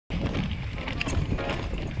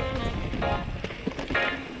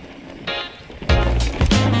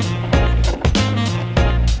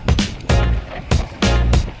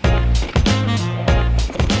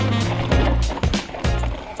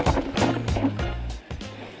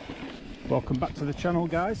Welcome back to the channel,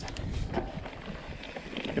 guys.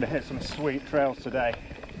 Gonna hit some sweet trails today.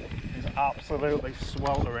 It's absolutely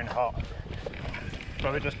sweltering hot.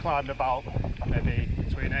 Probably just climbed about maybe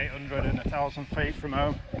between 800 and 1,000 feet from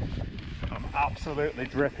home. I'm absolutely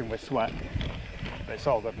dripping with sweat, but it's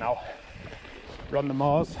all good now. We're on the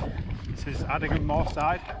moors. This is Addingham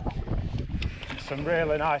Moorside. Some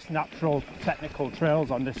really nice natural technical trails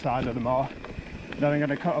on this side of the moor. Then I'm going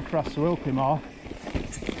to cut across to Ilkley Moor,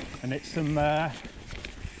 and it's some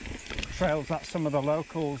trails that some of the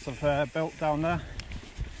locals have built down there.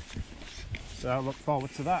 So I look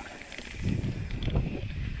forward to that. I'm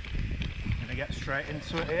going to get straight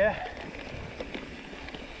into it here.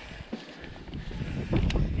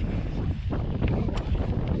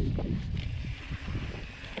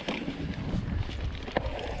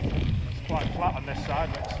 It's quite flat on this side,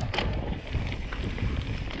 but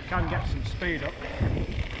you can get some speed up.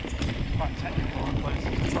 It's quite technical in places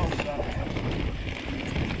as well, so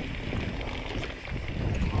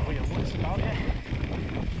what are your wits about it?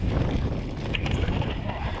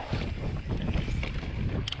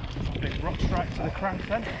 Big rock strike to the crank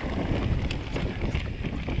then.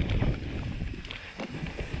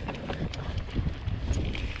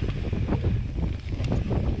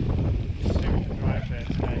 Super dry up here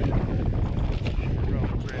today.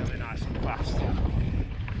 Rolling really nice and fast.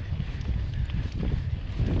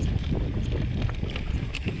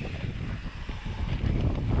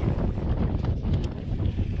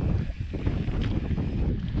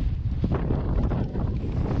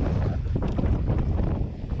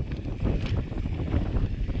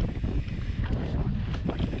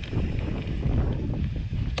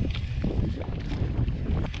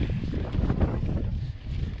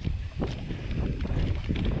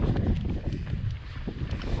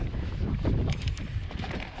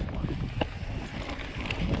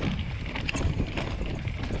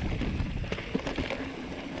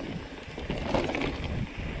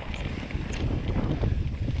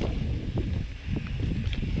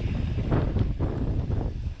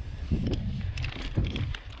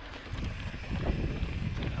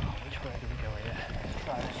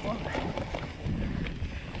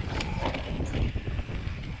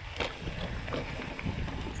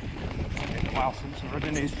 While since I'm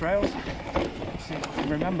running these trails, see if I can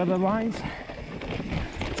remember the lines.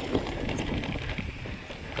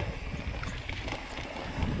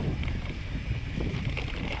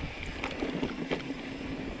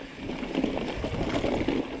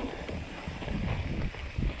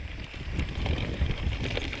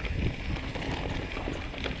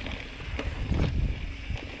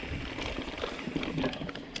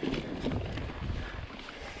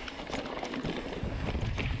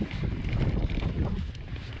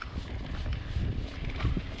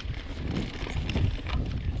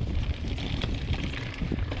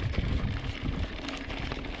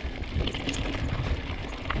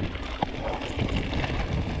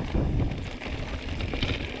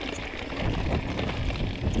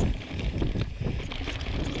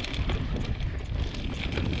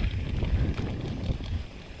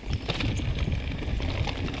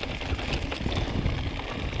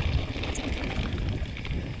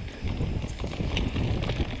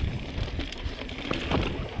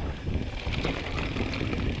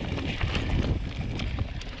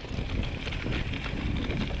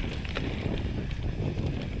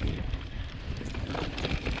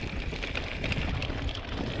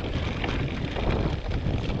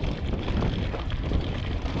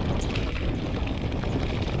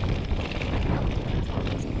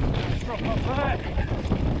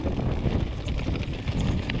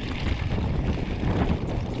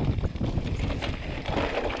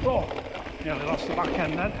 Oh, nearly lost the back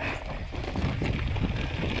end then.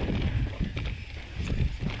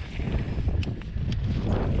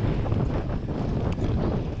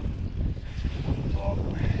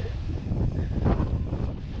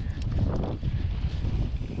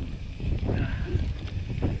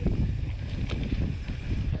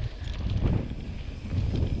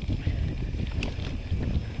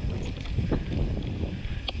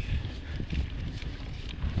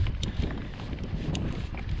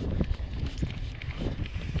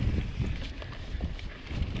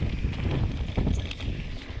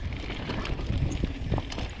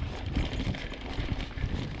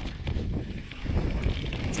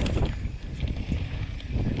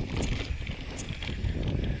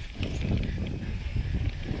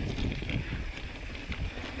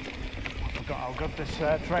 How good this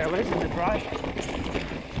trail is in the dry.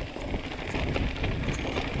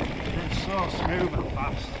 It's so smooth and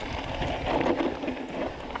fast.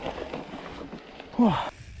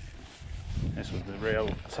 This was the real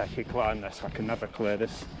test techie climb this. I can never clear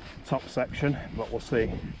this top section, but we'll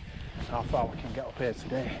see how far we can get up here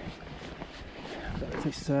today. But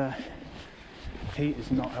this heat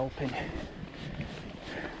is not helping.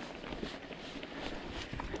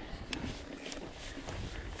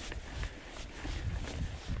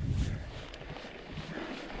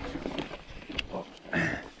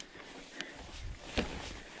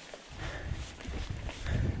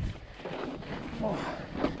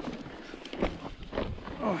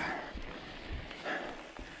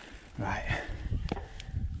 Right,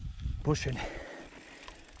 pushing.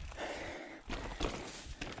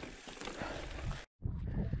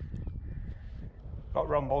 Got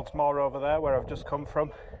Rumbold's Moor over there where I've just come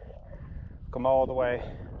from. Come all the way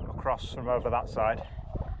across from over that side.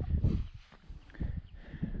 And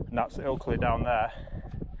that's Ilkley down there.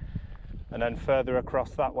 And then further across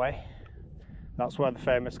that way, that's where the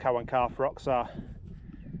famous Cow and Calf rocks are.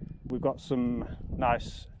 We've got some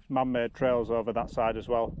nice man-made trails over that side as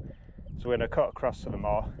well. So we're going to cut across to the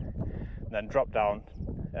moor and then drop down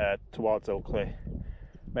towards Ilkley.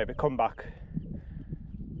 Maybe come back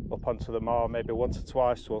up onto the moor maybe once or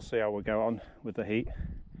twice. We'll see how we go on with the heat,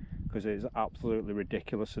 because it is absolutely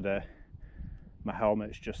ridiculous today. My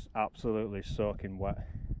helmet's just absolutely soaking wet.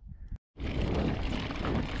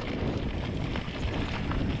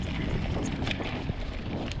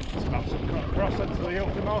 It's about to cut across into the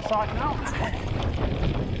Ilkley Moorside now.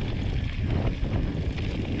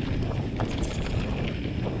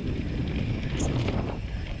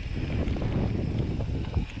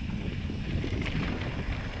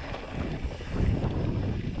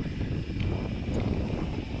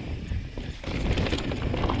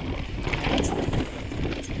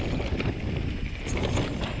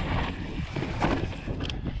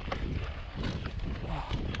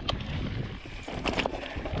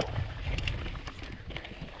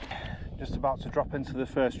 Just about to drop into the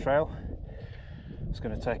first trail. It's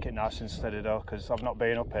going to take it nice and steady though, because I've not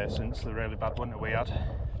been up here since the really bad winter we had.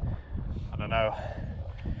 And I know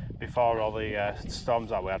before all the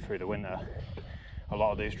storms that we had through the winter, a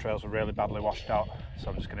lot of these trails were really badly washed out, so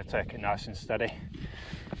I'm just going to take it nice and steady.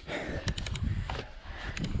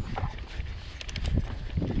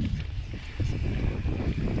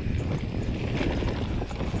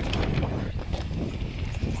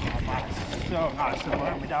 So nice to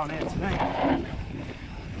let me down here today.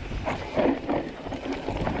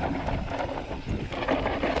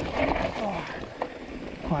 Oh,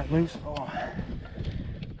 quite loose. Oh.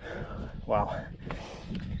 Wow.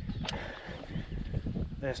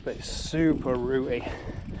 This bit is super rooty.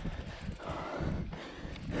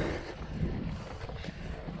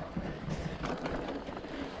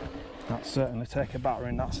 That'll certainly take a batter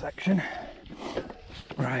in that section.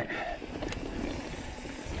 Right.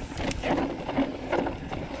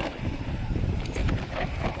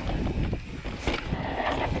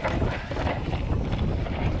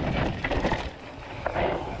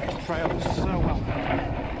 Trail is so well done.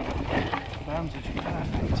 Berms are just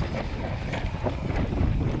perfect.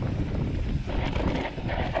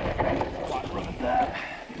 Quite rugged there.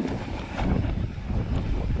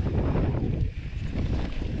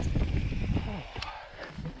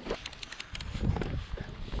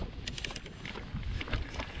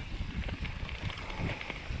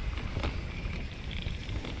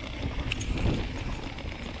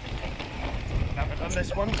 Never done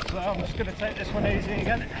this one, so I'm just going to take this one easy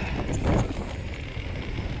again.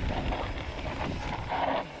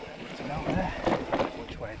 It's down there.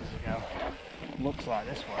 Which way does it go? Looks like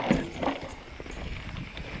this one.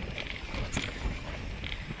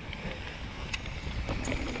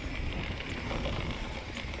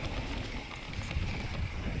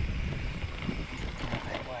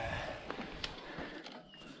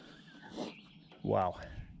 Wow.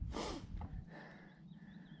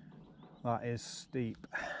 That is steep.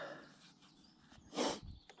 I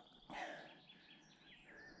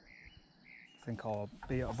think I'll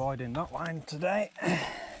be avoiding that line today.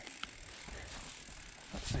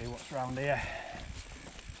 Let's see what's around here.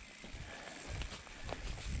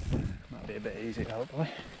 Might be a bit easy, hopefully.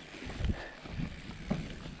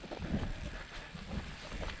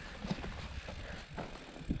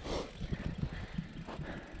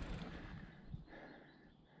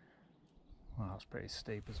 Well, that's pretty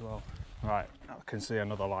steep as well. Right, I can see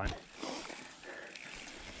another line.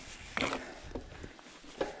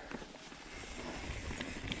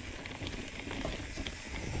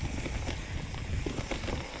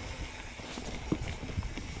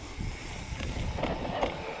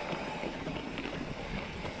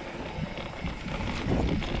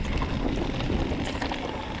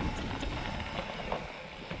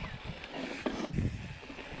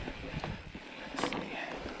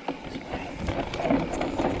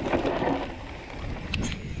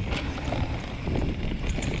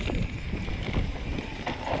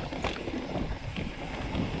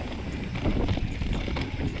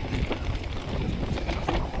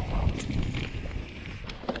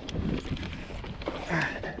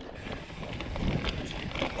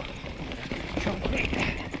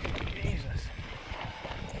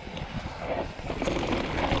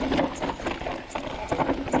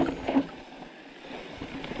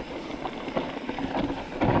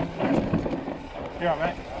 You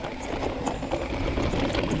alright, mate?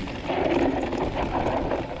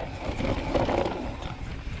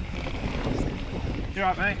 You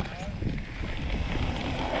alright, mate?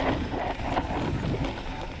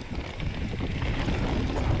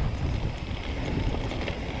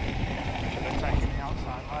 They're taking me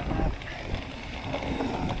outside right now.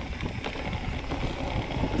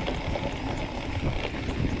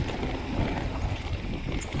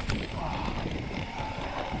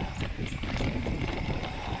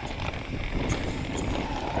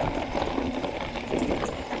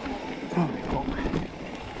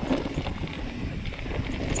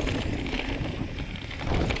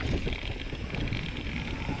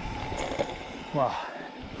 Wow.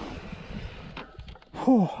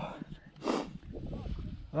 Whew.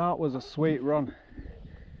 That was a sweet run.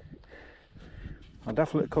 I'll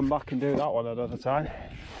definitely come back and do that one another time.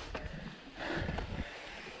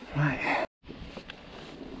 Right.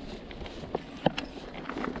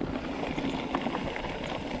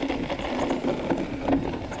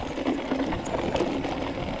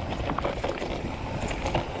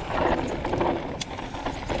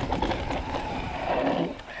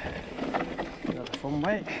 Another fun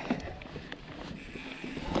weight.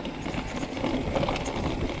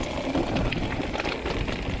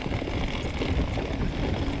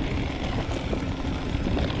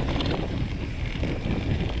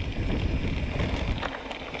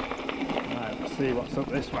 See what's up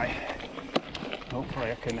this way.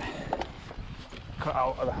 Hopefully I can cut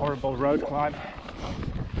out of the horrible road climb.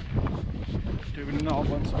 Do not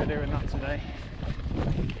want to be doing that today.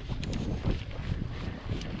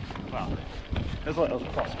 Well, as little as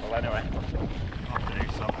possible anyway. I'll have to do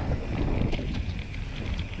some.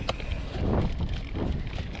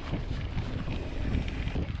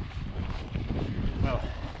 Well,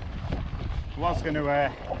 I was going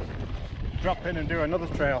to drop in and do another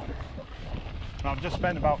trail. I've just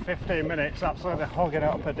spent about 15 minutes absolutely hogging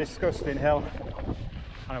up a disgusting hill,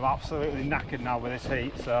 and I'm absolutely knackered now with this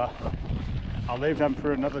heat, so I'll leave them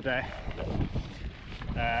for another day.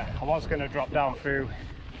 I was going to drop down through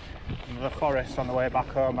the forest on the way back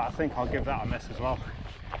home, but I think I'll give that a miss as well.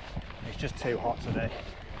 It's just too hot today.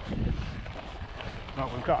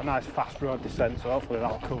 But we've got a nice fast road descent, so hopefully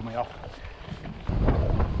that'll cool me off.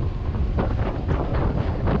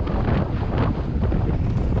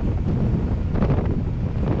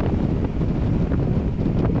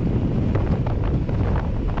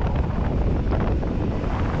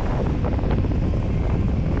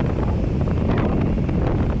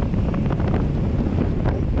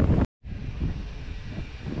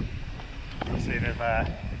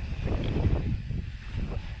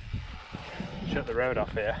 Shut the road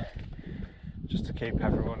off here just to keep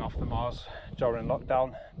everyone off the moors during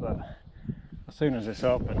lockdown, but as soon as it's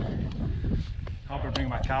open I'll be bringing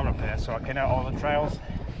my car up here so I can hit all the trails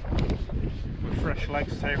with fresh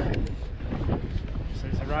legs too. So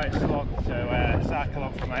it's a right slog to cycle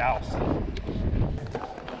up from my house.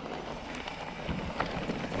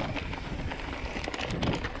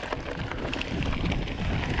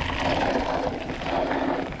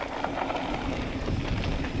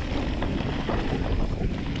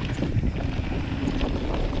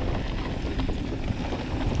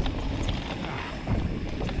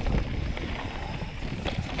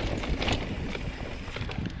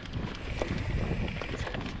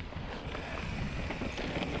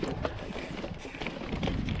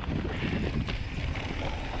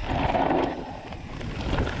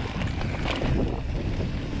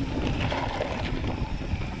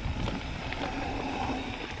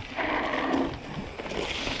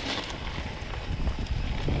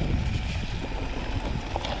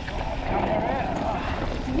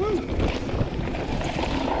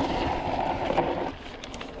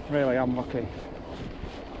 Really am lucky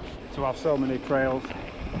to have so many trails,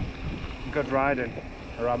 good riding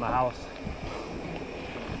around my house.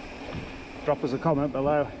 Drop us a comment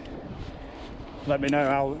below. Let me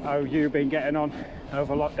know how you've been getting on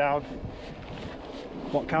over lockdown,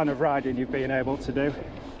 what kind of riding you've been able to do,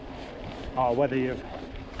 or whether you've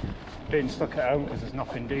been stuck at home because there's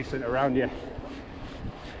nothing decent around you.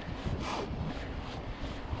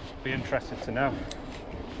 Be interested to know.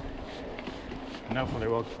 And hopefully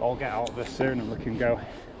we'll all get out of this soon and we can go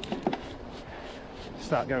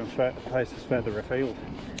start going places further afield.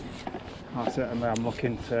 I certainly am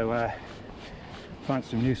looking to find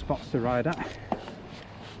some new spots to ride at,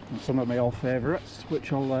 and some of my old favourites,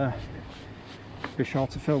 which I'll be sure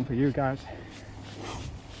to film for you guys.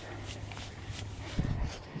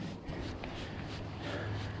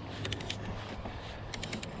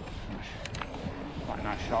 Quite a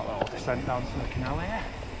nice short little descent down to the canal here.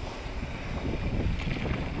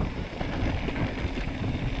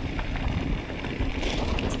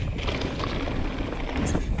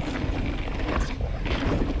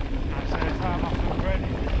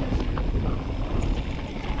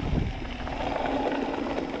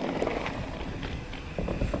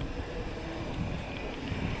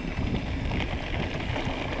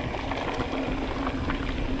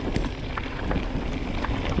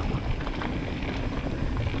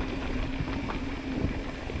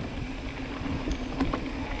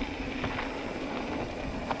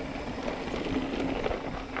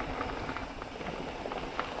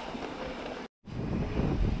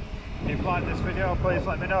 liked this video, please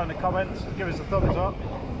let me know in the comments. Give us a thumbs up.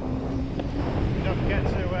 Don't forget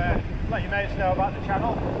to let your mates know about the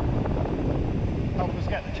channel. Help us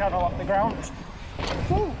get the channel off the ground.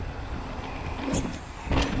 Woo.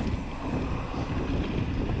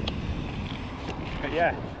 But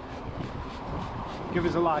yeah, give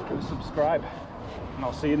us a like and a subscribe, and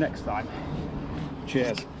I'll see you next time.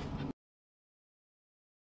 Cheers.